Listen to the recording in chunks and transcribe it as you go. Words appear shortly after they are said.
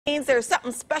Means there's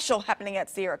something special happening at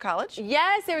Sierra College.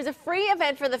 Yes, there was a free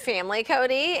event for the family,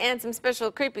 Cody, and some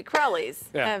special creepy crawlies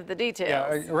have the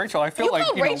details. Yeah, Rachel, I feel like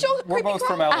we're both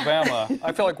from Alabama.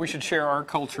 I feel like we should share our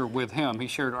culture with him. He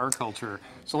shared our culture.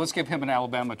 So let's give him an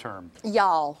Alabama term.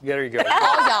 Y'all. Yeah, there you go. All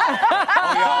y'all.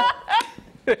 Oh, y'all.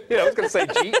 Yeah, I was going to say,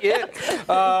 gee, it.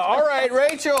 All right,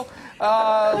 Rachel,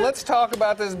 let's talk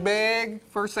about this big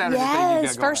first Saturday thing you got going.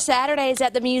 Yes, first Saturday is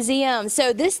at the museum.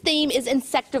 So this theme is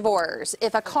insectivores.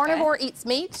 If a carnivore eats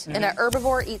meat and an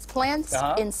herbivore eats plants,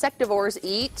 insectivores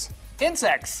eat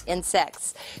insects.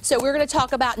 Insects. So we're going to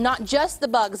talk about not just the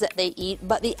bugs that they eat,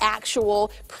 but the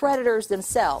actual predators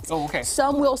themselves. Oh, okay.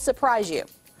 Some will surprise you.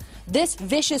 This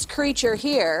vicious creature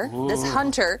here, this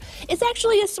hunter, is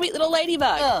actually a sweet little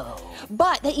ladybug. Oh.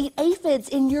 But they eat aphids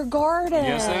in your garden.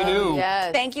 Yes, they do.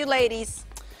 Yes. Thank you, ladies.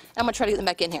 I'm going to try to get them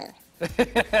back in here.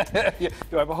 Yeah,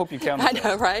 I hope you count. I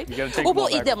know, right? You gotta take well, we'll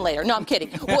eat them later. No, I'm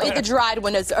kidding. We'll eat the dried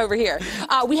ones over here.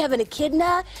 We have an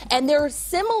echidna, and they're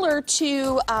similar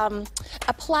to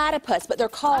a platypus, but they're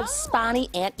called spiny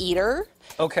anteater.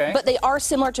 Okay. But they are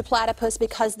similar to platypus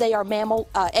because they are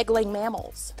egg-laying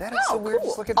mammals. That is the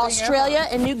weirdest looking thing Australia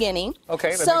and New Guinea.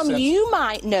 Okay, that Some makes sense. you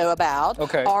might know about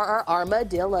are our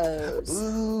armadillos.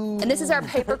 Ooh. And this is our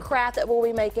paper craft that we'll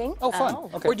be making. Oh, fun.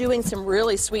 Okay. We're doing some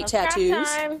really sweet tattoos.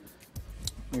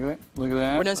 Look at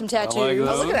that. We're doing some tattoos. I like those.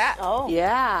 Oh, look at that. Oh.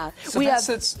 Yeah. So we have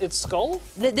its skull?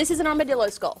 This is an armadillo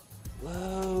skull.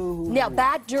 Whoa. Now,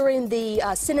 back during the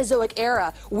Cenozoic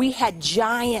era, we had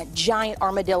giant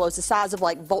armadillos the size of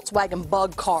like Volkswagen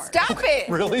bug cars. Stop it!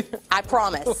 Really? I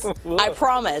promise. I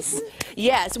promise.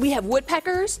 Yes, we have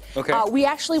woodpeckers. Okay. We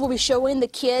actually will be showing the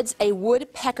kids a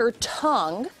woodpecker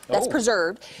tongue that's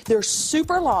preserved. They're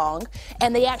super long,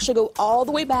 and they actually go all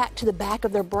the way back to the back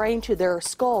of their brain to their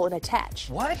skull and attach.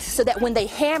 What? So that when they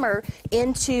hammer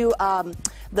into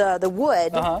the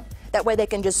wood, that way they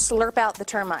can just slurp out the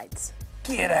termites.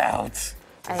 Get out.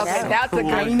 I know. Okay, that's a good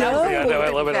I know. Yeah, no, I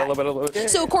love it. I love it. I love it.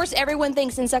 So, of course, everyone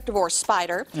thinks insectivore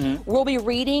spider. We'll be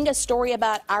reading a story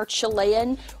about our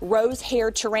Chilean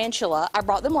rose-haired tarantula. I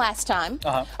brought them last time.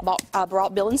 I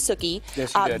brought Bill and Suki.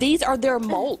 Yes, you did. These are their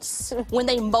molts. When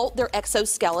they molt their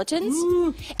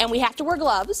exoskeletons. And we have to wear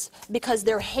gloves because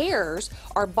their hairs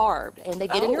are barbed and they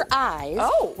get in your eyes.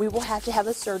 We will have to have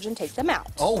a surgeon take them out.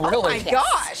 Oh, really? Oh, my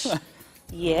gosh.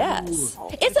 Yes.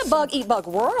 It's a bug-eat-bug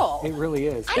world. It really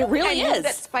is. It really I knew is.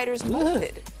 that spiders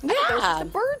molted. Yeah. There's a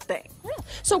bird thing. Yeah.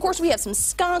 So, of course, we have some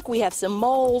skunk, we have some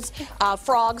moles,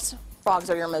 frogs. Frogs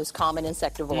are your most common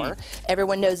insectivore.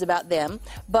 Everyone knows about them.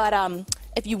 But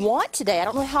if you want today, I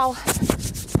don't know how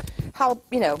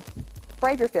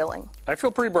brave you're feeling. I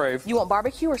feel pretty brave. You want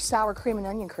barbecue or sour cream and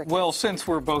onion cricket? Well, since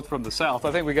we're both from the South,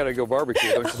 I think we got to go barbecue,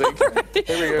 don't you think?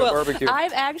 Here we go, barbecue.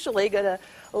 I'm actually going to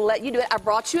let you do it. I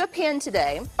brought you a pin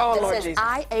today that Lord says, Jesus.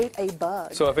 I ate a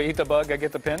bug. So if I eat the bug, I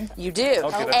get the pin? You do. Okay,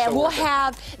 that's And so we'll worth it.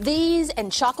 have these and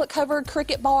chocolate-covered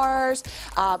cricket bars.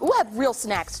 We'll have real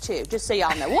snacks, too, just so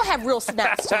y'all know. We'll have real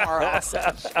snacks tomorrow also.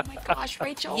 Oh, my gosh,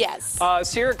 Rachel. Yes.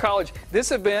 Sierra College,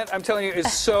 this event, I'm telling you,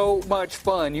 is so much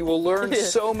fun. You will learn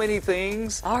so many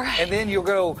things. All right. And then you'll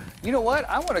go, you know what?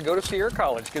 I want to go to Sierra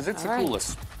College because it's the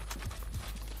coolest.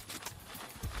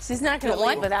 She's not going to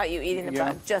leave without you eating the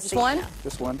bug. Just one?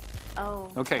 Just one.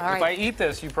 Oh. Okay, All if I eat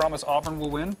this, you promise Auburn will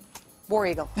win? War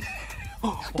Eagle.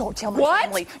 Don't tell my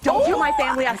family. Don't tell my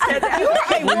family I said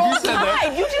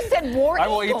that. You just said war I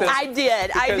will eat this. I did.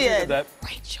 because you did that.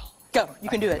 Rachel, go. You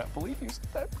can do I it. can't believe you said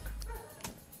that.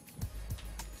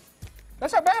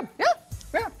 That's not bad. Yeah.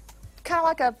 Yeah. Kind of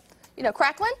like a,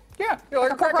 crackling. Yeah,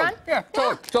 like a pork crackling. rind? Yeah,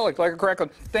 totally, like a crackling.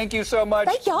 Thank you so much.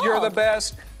 Thank y'all. You're the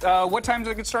best. What time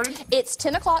does it get started? It's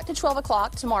 10 o'clock to 12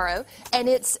 o'clock tomorrow, and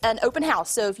it's an open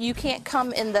house. So if you can't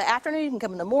come in the afternoon, you can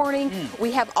come in the morning.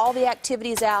 We have all the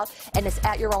activities out, and it's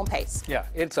at your own pace. Yeah,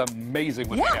 it's amazing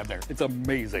what they have there. It's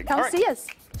amazing. Come All right, see us.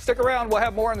 Stick around. We'll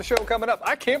have more on the show coming up.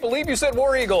 I can't believe you said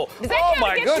War Eagle. Does that Oh, count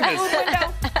my against your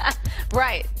goodness. food window?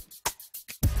 Right.